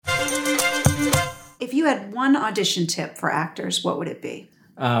if you had one audition tip for actors, what would it be?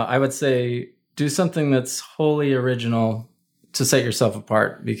 I would say do something that's wholly original to set yourself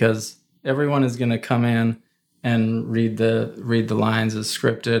apart, because everyone is going to come in and read the lines as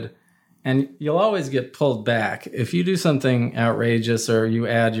scripted, and you'll always get pulled back. If you do something outrageous or you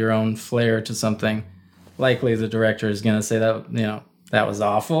add your own flair to something, likely the director is going to say that, that was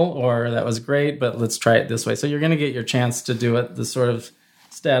awful or that was great, but let's try it this way. So you're going to get your chance to do it the sort of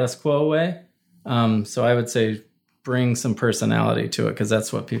status quo way. So I would say bring some personality to it, because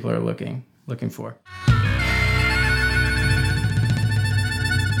that's what people are looking for.